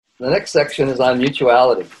The next section is on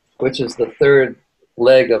mutuality, which is the third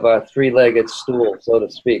leg of our three-legged stool, so to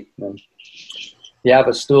speak. And you have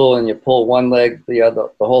a stool and you pull one leg,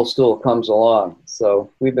 the whole stool comes along.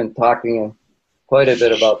 So we've been talking quite a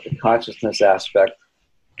bit about the consciousness aspect.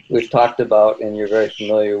 We've talked about, and you're very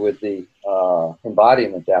familiar with the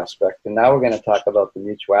embodiment aspect. And now we're going to talk about the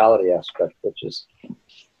mutuality aspect, which is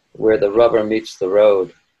where the rubber meets the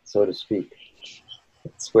road, so to speak.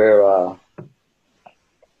 It's where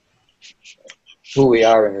who we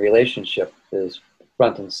are in relationship is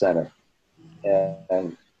front and center.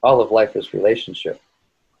 And all of life is relationship.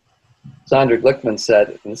 Sandra Glickman said,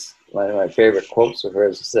 and this is one of my favorite quotes of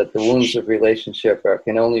hers, is that the wounds of relationship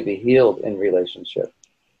can only be healed in relationship.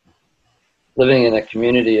 Living in a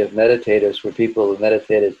community of meditators where people have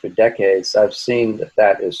meditated for decades, I've seen that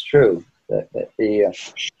that is true. That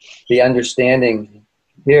the understanding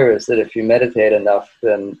here is that if you meditate enough,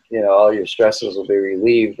 then all your stresses will be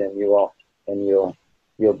relieved, and you'll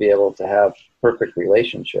be able to have perfect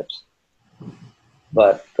relationships.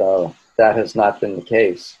 But that has not been the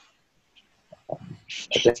case.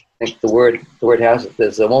 I think the word has it.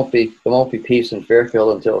 There won't be peace in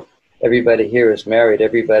Fairfield until everybody here is married.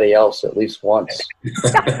 Everybody else at least once.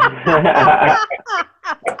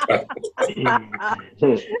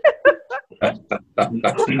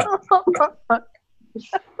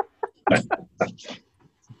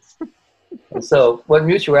 And so, what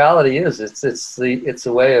mutuality is, it's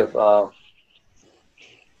a way of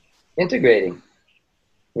integrating,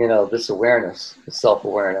 this awareness, this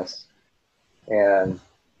self-awareness, and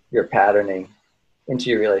your patterning into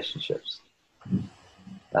your relationships.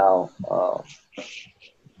 Now,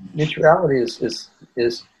 mutuality is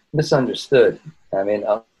misunderstood. I mean,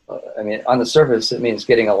 on the surface, it means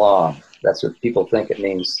getting along. That's what people think it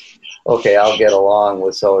means. Okay, I'll get along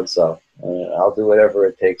with so-and-so. I'll do whatever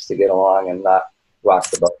it takes to get along and not rock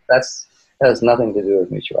the boat. That has nothing to do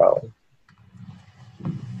with mutuality.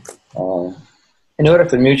 In order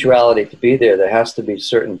for mutuality to be there, there has to be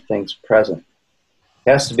certain things present.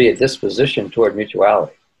 There has to be a disposition toward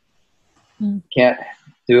mutuality. Can't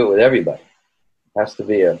do it with everybody. It has to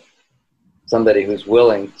be somebody who's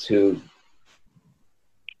willing to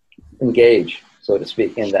engage, so to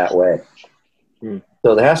speak, in that way.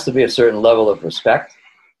 So there has to be a certain level of respect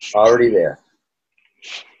already there.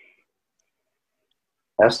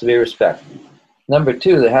 Has to be respect. Number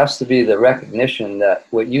two, there has to be the recognition that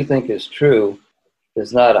what you think is true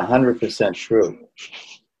is not 100% true.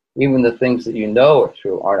 Even the things that you know are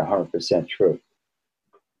true aren't 100% true.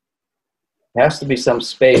 There has to be some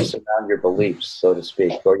space around your beliefs, so to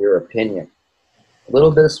speak, or your opinion. A little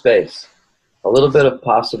bit of space, a little bit of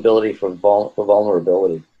possibility for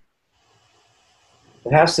vulnerability.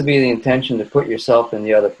 It has to be the intention to put yourself in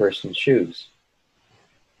the other person's shoes.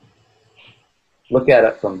 Look at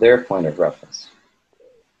it from their point of reference.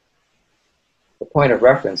 The point of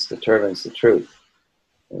reference determines the truth.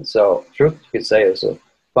 And so truth, you could say, is a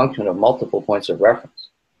function of multiple points of reference.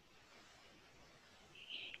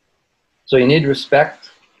 So you need respect.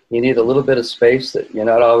 You need a little bit of space that you're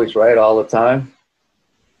not always right all the time.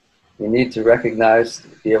 You need to recognize,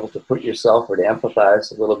 be able to put yourself or to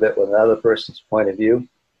empathize a little bit with another person's point of view.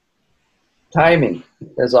 Timing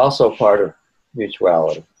is also part of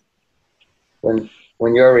mutuality. When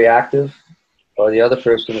you're reactive, or the other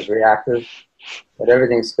person is reactive, but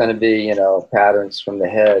everything's going to be, patterns from the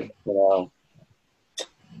head,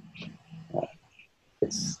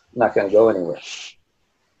 it's not going to go anywhere.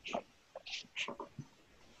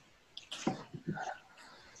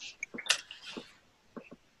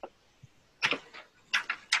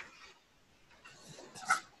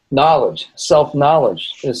 Knowledge,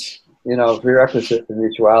 self-knowledge is, prerequisite for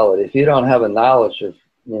mutuality. If you don't have a knowledge of,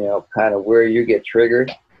 kind of where you get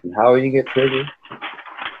triggered and how you get triggered,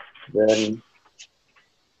 then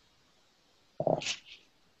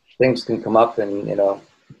things can come up and, the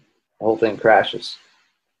whole thing crashes.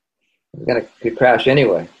 It's could crash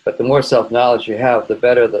anyway, but the more self-knowledge you have, the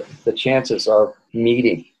better the chances of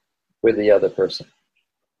meeting with the other person,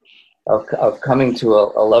 of coming to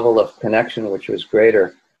a level of connection which was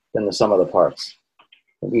greater than the sum of the parts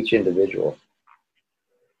of each individual.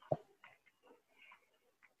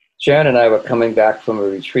 Sharon and I were coming back from a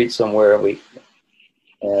retreat somewhere,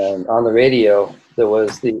 and on the radio there were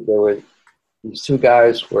these two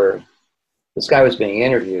guys this guy was being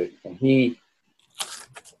interviewed, and he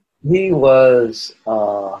was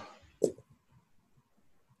a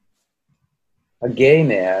gay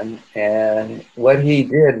man, and what he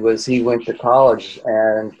did was he went to college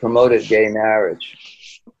and promoted gay marriage.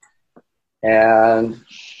 And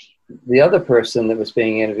the other person that was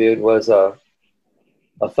being interviewed was a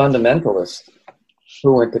fundamentalist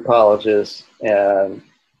who went to colleges and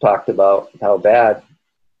talked about how bad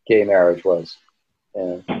gay marriage was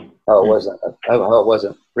and how it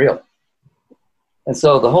wasn't real. And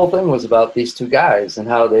so the whole thing was about these two guys and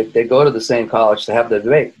how they go to the same college to have the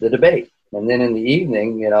debate. And then in the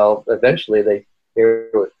evening, you know, eventually they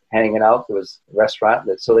were hanging out. There was a restaurant,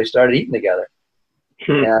 so they started eating together.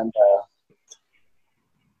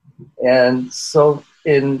 And so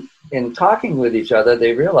in talking with each other,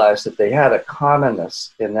 they realized that they had a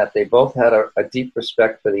commonness in that they both had a deep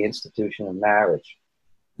respect for the institution of marriage.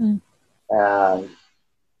 And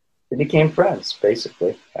they became friends,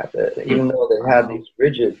 basically. Even though they had these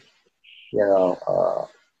rigid, you know,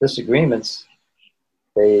 disagreements,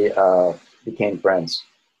 they became friends.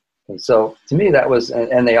 And so to me, that was,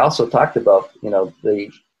 and they also talked about, you know, the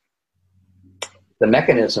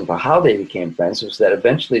mechanism for how they became friends was that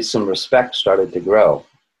eventually some respect started to grow.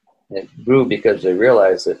 And it grew because they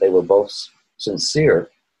realized that they were both sincere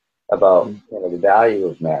about, you know, the value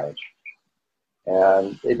of marriage.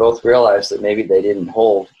 And they both realized that maybe they didn't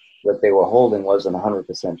hold, what they were holding wasn't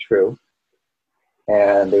 100% true.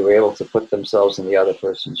 And they were able to put themselves in the other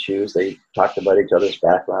person's shoes. They talked about each other's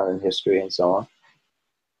background and history and so on.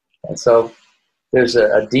 And so there's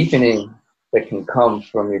a deepening that can come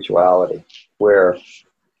from mutuality, where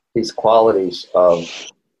these qualities of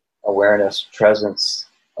awareness, presence,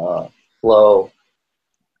 flow,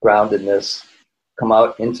 groundedness come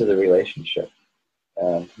out into the relationship.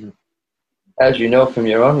 And as you know from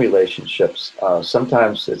your own relationships,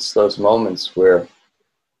 sometimes it's those moments where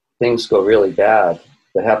things go really bad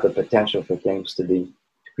that have the potential for things to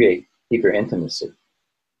create deeper intimacy.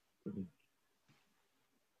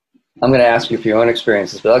 I'm going to ask you for your own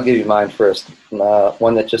experiences, but I'll give you mine first.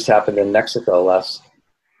 One that just happened in Mexico last,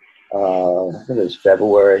 I think it was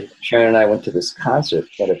February. Sharon and I went to this concert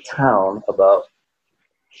at a town about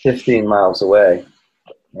 15 miles away.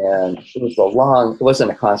 And it was it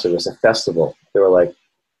wasn't a concert, it was a festival. There were like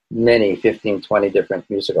many, 15, 20 different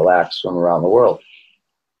musical acts from around the world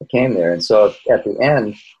that came there. And so at the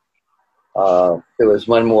end, there was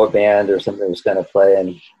one more band or something that was going to play,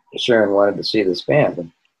 and Sharon wanted to see this band.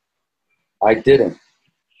 And I didn't,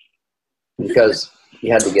 because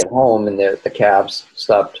you had to get home and the cabs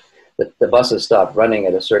stopped, the buses stopped running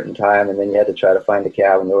at a certain time, and then you had to try to find a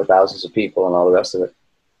cab, and there were thousands of people and all the rest of it.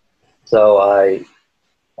 So I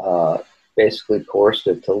basically coerced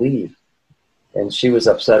her to leave. And she was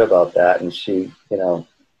upset about that, and she, you know,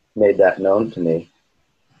 made that known to me.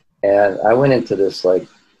 And I went into this like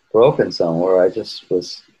broken zone where I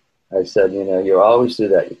said, you know, you always do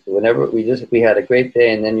that. Whenever we had a great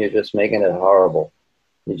day, and then you're just making it horrible.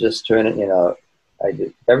 You just turn it, you know, I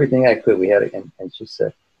did everything I could. We had it, and she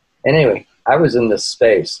said, anyway, I was in this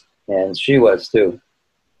space, and she was too.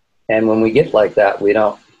 And when we get like that, we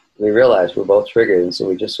realize we're both triggered. And so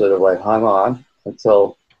we just sort of like hung on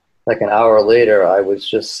until like an hour later, I was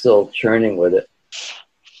just still churning with it.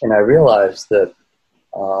 And I realized that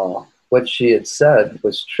what she had said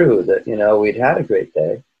was true, that, you know, we'd had a great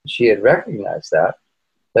day. She had recognized that,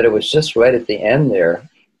 but it was just right at the end there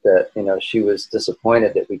that, you know, she was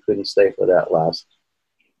disappointed that we couldn't stay for that last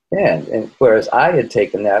band. And whereas I had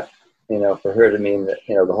taken that, you know, for her to mean that,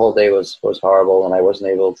 you know, the whole day was horrible and I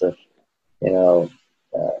wasn't able to, you know,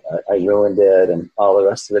 I ruined it and all the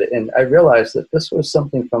rest of it. And I realized that this was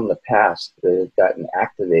something from the past that had gotten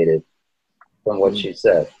activated from what she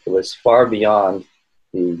said. It was far beyond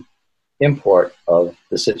the import of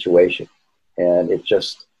the situation. And it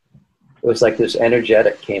was like this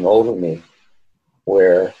energetic came over me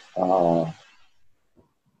where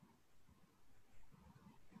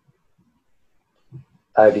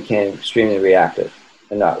I became extremely reactive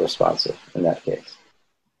and not responsive in that case.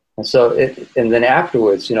 And so and then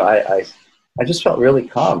afterwards, you know, I just felt really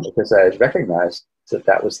calm because I had recognized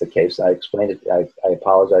that was the case. I explained it. I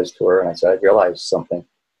apologized to her, and I said I realized something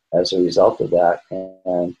as a result of that.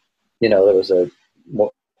 And you know, there was a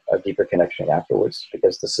deeper connection afterwards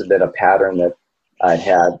because this had been a pattern that I'd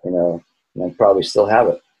had, you know, and I probably still have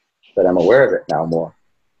it, but I'm aware of it now more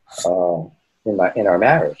in our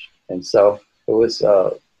marriage. And so it was.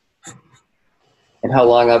 And how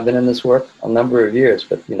long I've been in this work? A number of years,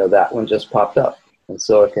 but you know, that one just popped up. And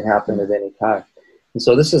so it can happen at any time. And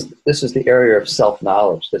so this is the area of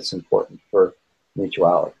self-knowledge that's important for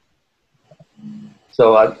mutuality.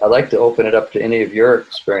 So I'd like to open it up to any of your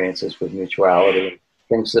experiences with mutuality,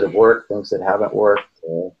 things that have worked, things that haven't worked,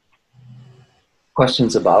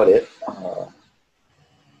 questions about it.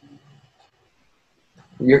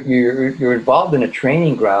 You're involved in a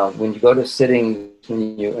training ground when you go to sittings,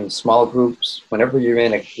 when you're in small groups, whenever you're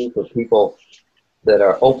in a group of people that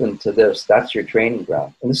are open to this, that's your training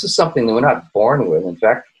ground. And this is something that we're not born with. In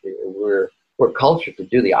fact, we're cultured to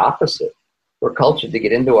do the opposite. We're cultured to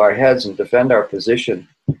get into our heads and defend our position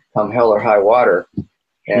come hell or high water,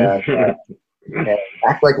 and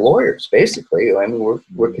act like lawyers, basically. I mean,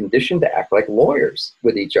 we're conditioned to act like lawyers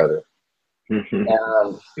with each other.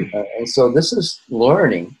 And so this is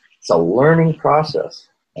learning. It's a learning process.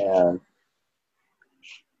 And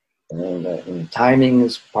timing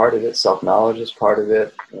is part of it. Self-knowledge is part of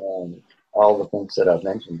it. And all the things that I've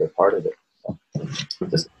mentioned are part of it. So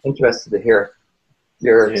just interested to hear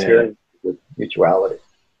your experience with mutuality.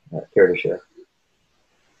 Care to share?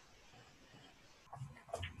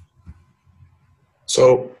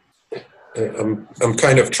 So I'm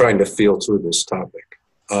kind of trying to feel through this topic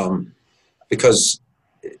because,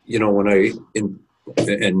 you know, when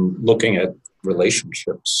in looking at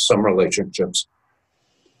relationships, some relationships,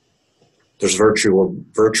 there's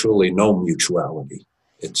virtually no mutuality.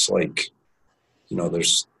 It's like, you know,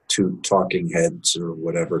 there's two talking heads or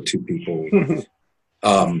whatever, two people.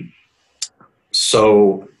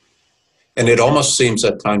 So, and it almost seems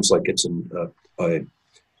at times like it's a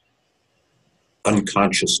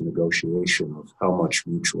unconscious negotiation of how much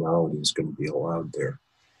mutuality is going to be allowed there.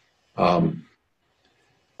 And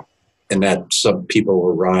that some people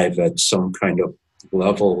arrive at some kind of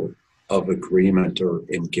level of agreement or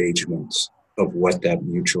engagement of what that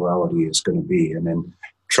mutuality is going to be. And then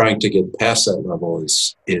trying to get past that level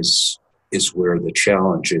is where the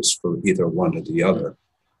challenge is for either one or the other.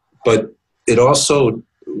 But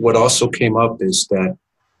what also came up is that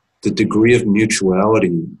the degree of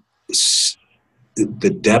mutuality, the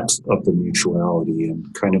depth of the mutuality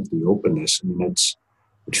and kind of the openness. I mean,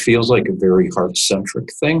 it feels like a very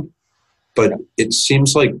heart-centric thing, but it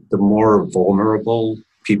seems like the more vulnerable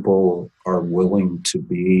people are willing to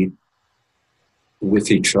be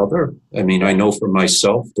with each other. I mean, I know for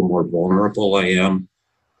myself, the more vulnerable I am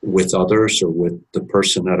with others or with the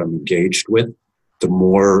person that I'm engaged with, the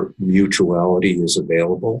more mutuality is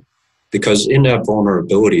available. Because in that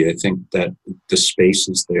vulnerability, I think that the space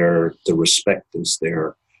is there, the respect is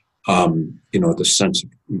there, you know, there's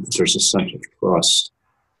a sense of trust,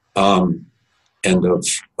 and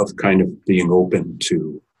of kind of being open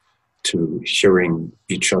to hearing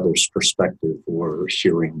each other's perspective or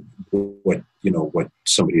hearing what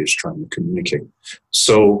somebody is trying to communicate.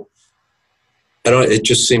 So it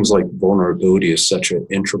just seems like vulnerability is such an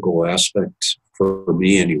integral aspect for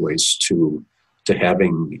me anyways to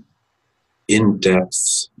having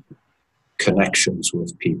in-depth connections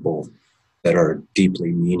with people that are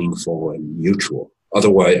deeply meaningful and mutual.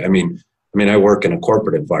 Otherwise, I mean, I work in a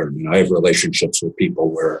corporate environment. I have relationships with people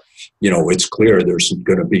where, you know, it's clear there's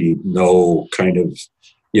going to be no kind of,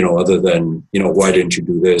 you know, other than, you know, why didn't you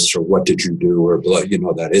do this or what did you do or, you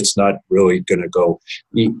know, that it's not really going to go,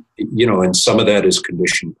 you know, and some of that is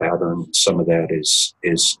conditioned pattern. Some of that is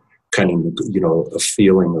kind of, you know, a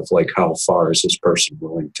feeling of like, how far is this person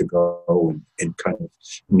willing to go and kind of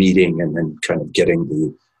meeting and then kind of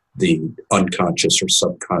getting the unconscious or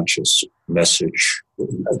subconscious message.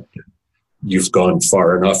 You've gone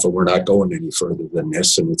far enough and we're not going any further than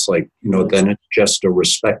this. And it's like, you know, then it's just a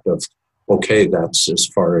respect of, okay, that's as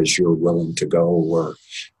far as you're willing to go. Or,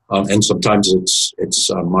 and sometimes it's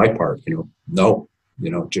on my part, you know, no,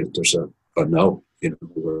 you know, there's a no, you know,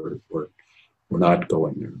 we're not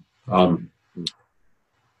going there. I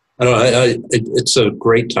don't know, it's a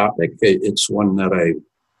great topic. It's one that I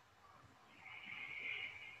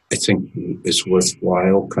think is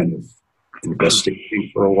worthwhile kind of investigating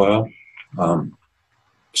for a while.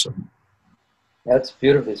 So That's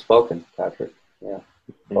beautifully spoken, Patrick. Yeah,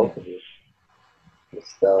 both of you.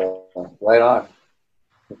 It's right on.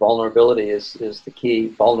 Vulnerability is the key.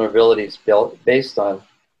 Vulnerability is based on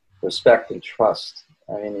respect and trust.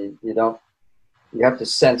 I mean, you have to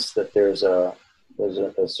sense that there's a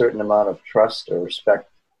certain amount of trust or respect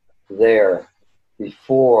there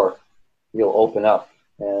before you'll open up.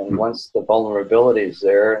 And once the vulnerability is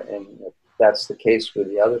there, and if that's the case with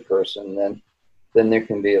the other person, then there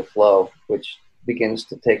can be a flow, which begins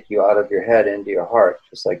to take you out of your head into your heart,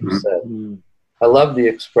 just like you said. I love the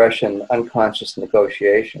expression unconscious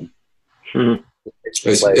negotiation. It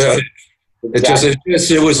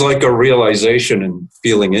was like a realization and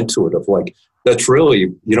feeling into it of like, that's really,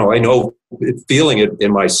 you know, I know feeling it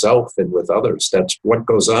in myself and with others, that's what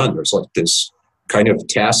goes on. There's like this kind of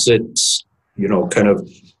tacit, you know, kind of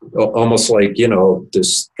almost like, you know,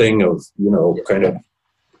 this thing of, you know, kind of,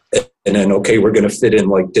 and then, okay, we're going to fit in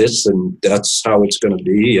like this and that's how it's going to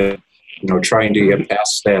be. You know, trying to get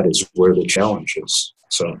past that is where the challenge is.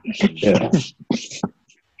 So, yeah.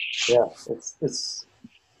 Yeah,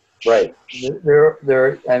 Right.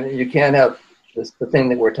 I mean, you can't have this, the thing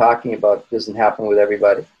that we're talking about doesn't happen with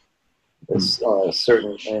everybody. There's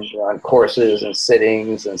certain, and, on courses and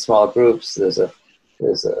sittings and small groups,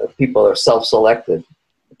 people are self-selected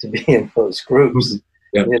to be in those groups,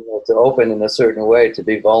 Yep. you know, to open in a certain way, to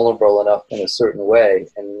be vulnerable enough in a certain way,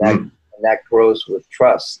 and that grows with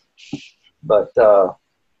trust. But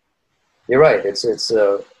you're right. It's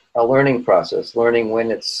a learning process, learning when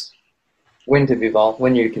you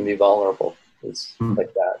can be vulnerable. It's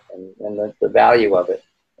like that, and the value of it,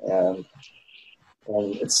 and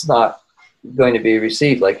it's not going to be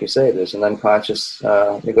received like you say. There's an unconscious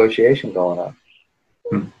negotiation going on.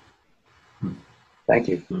 Thank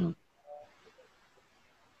you.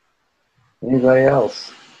 Anybody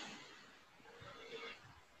else?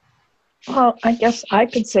 Well, I guess I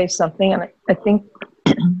could say something, and I think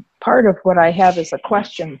part of what I have is a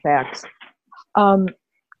question facts.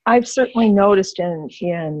 I've certainly noticed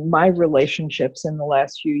in my relationships in the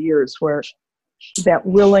last few years where that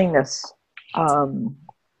willingness,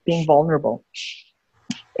 being vulnerable,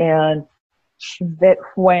 and that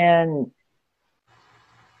when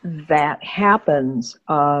that happens,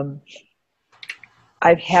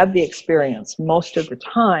 I've had the experience most of the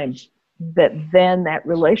time that then that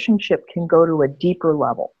relationship can go to a deeper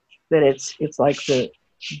level. That it's like the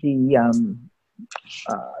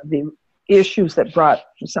issues that brought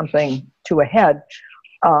something to a head,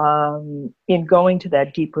 in going to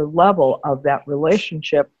that deeper level of that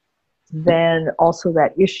relationship, then also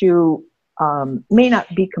that issue may not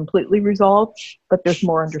be completely resolved, but there's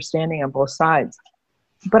more understanding on both sides.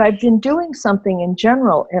 But I've been doing something in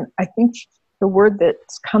general, and I think the word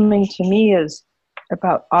that's coming to me is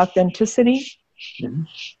about authenticity. Mm-hmm.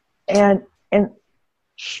 And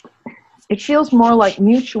it feels more like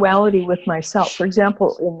mutuality with myself. For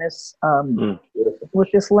example, in this,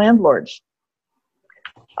 with this landlord,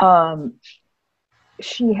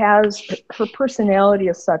 she has, her personality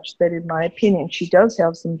is such that, in my opinion, she does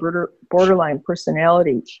have some borderline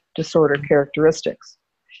personality disorder characteristics.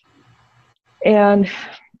 And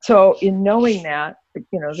so in knowing that,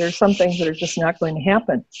 you know, there's some things that are just not going to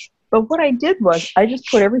happen. But what I did was I just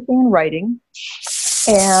put everything in writing,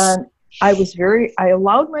 and I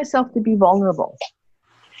allowed myself to be vulnerable.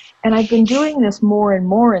 And I've been doing this more and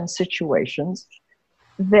more in situations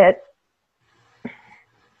that,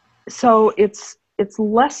 so it's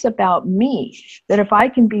less about me, that if I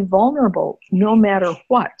can be vulnerable no matter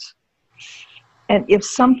what, and if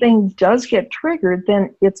something does get triggered,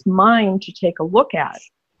 then it's mine to take a look at.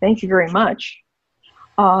 Thank you very much.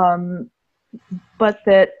 But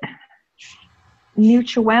that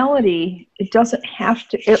mutuality, it doesn't have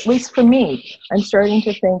to, at least for me, I'm starting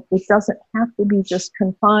to think it doesn't have to be just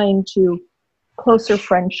confined to closer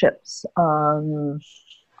friendships,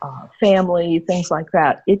 family, things like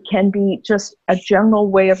that. It can be just a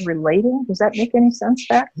general way of relating. Does that make any sense,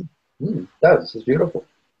 Beck? It does. It's beautiful.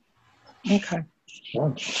 Okay.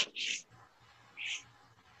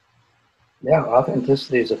 Yeah,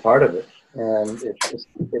 authenticity is a part of it. And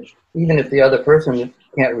even if the other person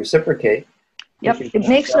can't reciprocate, yep, it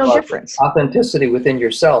makes no difference. Authenticity within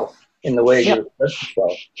yourself in the way you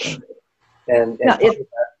express yourself. And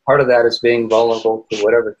part of that is being vulnerable to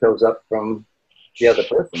whatever shows up from the other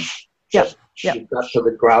person. Yep. You've got to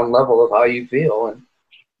the ground level of how you feel, and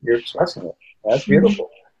you're expressing it. That's beautiful.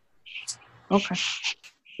 Okay.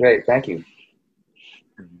 Great, thank you.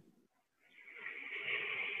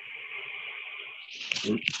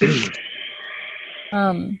 I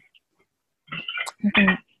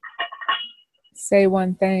can say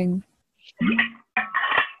one thing.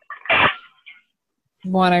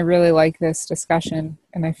 One, I really like this discussion,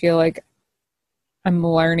 and I feel like I'm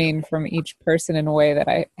learning from each person in a way that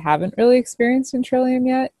I haven't really experienced in Trillium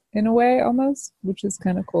yet, in a way almost, which is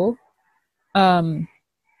kind of cool.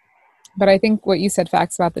 But I think what you said,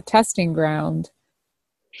 facts about the testing ground,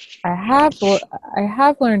 I have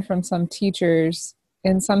learned from some teachers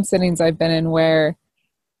in some sittings I've been in where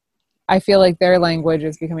I feel like their language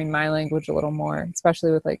is becoming my language a little more,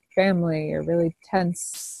 especially with like family or really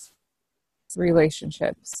tense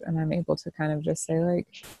relationships. And I'm able to kind of just say like,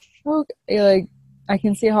 oh, like, I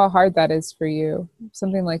can see how hard that is for you.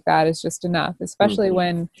 Something like that is just enough, especially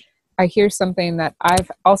when I hear something that I've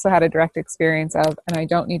also had a direct experience of, and I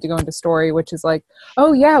don't need to go into story, which is like,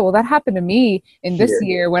 oh yeah, well that happened to me in this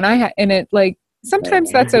year when I had, and it like,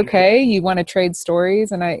 sometimes that's okay. You want to trade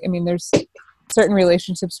stories. And I mean, there's certain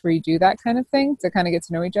relationships where you do that kind of thing to kind of get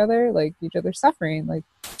to know each other, like each other's suffering. Like,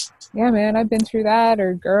 yeah, man, I've been through that,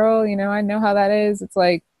 or girl, you know, I know how that is. It's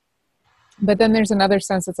like, but then there's another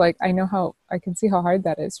sense. It's like, I can see how hard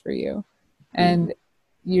that is for you. And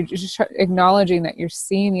you're just acknowledging that you're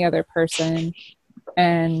seeing the other person,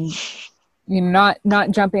 and you're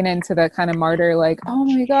not jumping into the kind of martyr, like, oh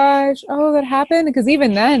my gosh, oh, that happened. Because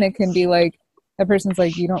even then it can be like, that person's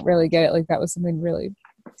like, you don't really get it. Like, that was something really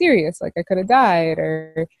serious. Like, I could have died.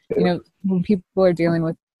 Or, you know, when people are dealing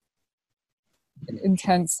with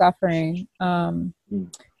intense suffering. And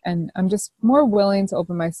I'm just more willing to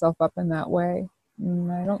open myself up in that way.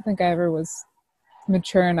 And I don't think I ever was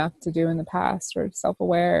mature enough to do in the past, or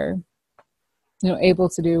self-aware, you know, able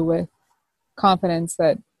to do with confidence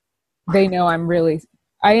that they know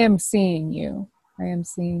I am seeing you. I am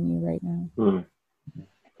seeing you right now.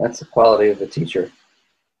 That's the quality of a teacher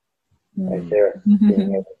right there.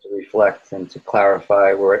 Being able to reflect and to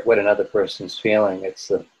clarify what another person's feeling. It's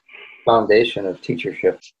the foundation of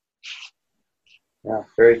teachership. Yeah,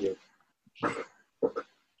 very good.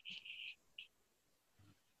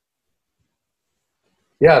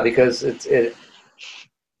 Yeah, because it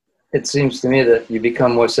seems to me that you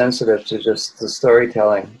become more sensitive to just the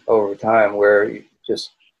storytelling over time, where you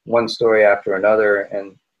just one story after another,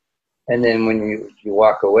 and then when you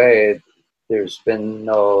walk away, there's been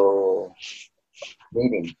no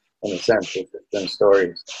meaning, in a sense. It's been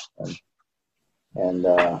stories, and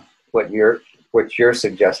what you're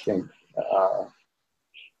suggesting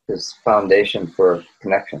is foundation for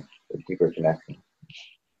connection, for deeper connection.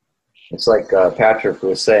 It's like Patrick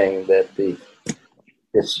was saying that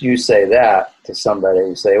if you say that to somebody,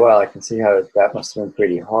 you say, well, I can see how that must have been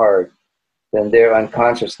pretty hard, then their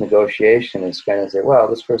unconscious negotiation is going to say, well,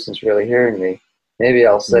 this person's really hearing me. Maybe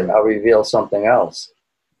I'll reveal something else.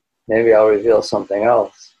 Maybe I'll reveal something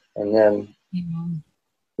else. And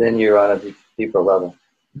then you're on a deeper level.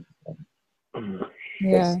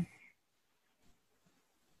 Yeah.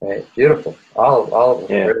 Right. Beautiful. All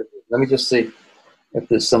yeah. Let me just see if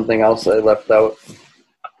there's something else I left out.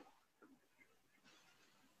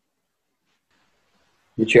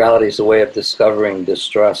 Mutuality is a way of discovering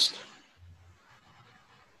distrust.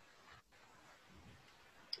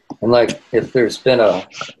 And like, if there's been a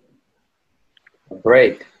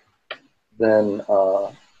break, then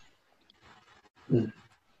there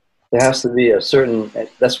has to be a certain,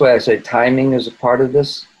 that's why I say timing is a part of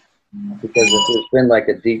this, because if there's been like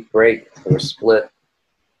a deep break or split,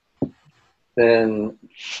 then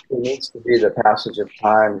it needs to be the passage of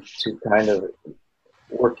time to kind of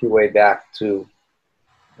work your way back to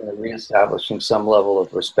reestablishing some level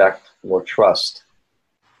of respect or trust,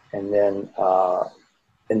 and then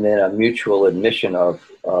a mutual admission of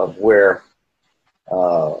where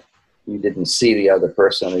you didn't see the other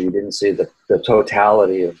person, or you didn't see the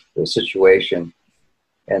totality of the situation,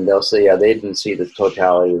 and they'll say, yeah, they didn't see the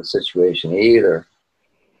totality of the situation either,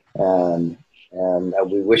 and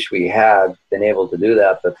we wish we had been able to do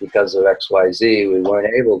that, but because of XYZ, we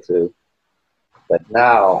weren't able to. But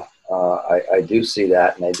now I do see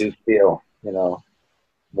that, and I do feel,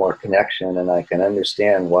 more connection, and I can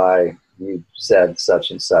understand why you said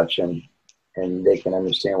such and such, and they can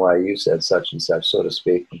understand why you said such and such, so to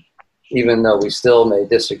speak. Even though we still may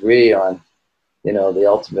disagree on, the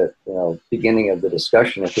ultimate, beginning of the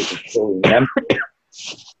discussion, if we can still remember it,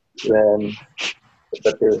 then,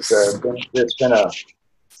 but there's been a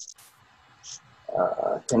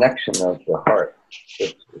connection of the heart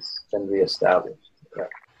that's been reestablished, that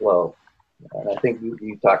flow. And I think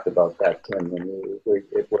you talked about that, Tim, where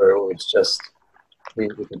it was just, we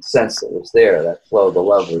could sense it was there, that flow, the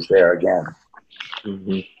love was there again.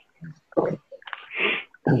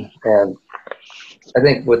 And I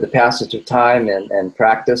think with the passage of time and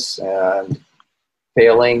practice and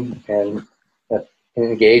failing and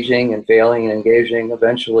engaging and failing and engaging,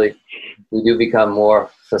 eventually we do become more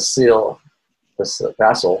facile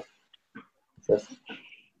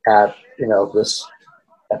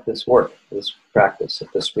at this work, this practice, at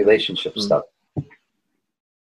this relationship stuff.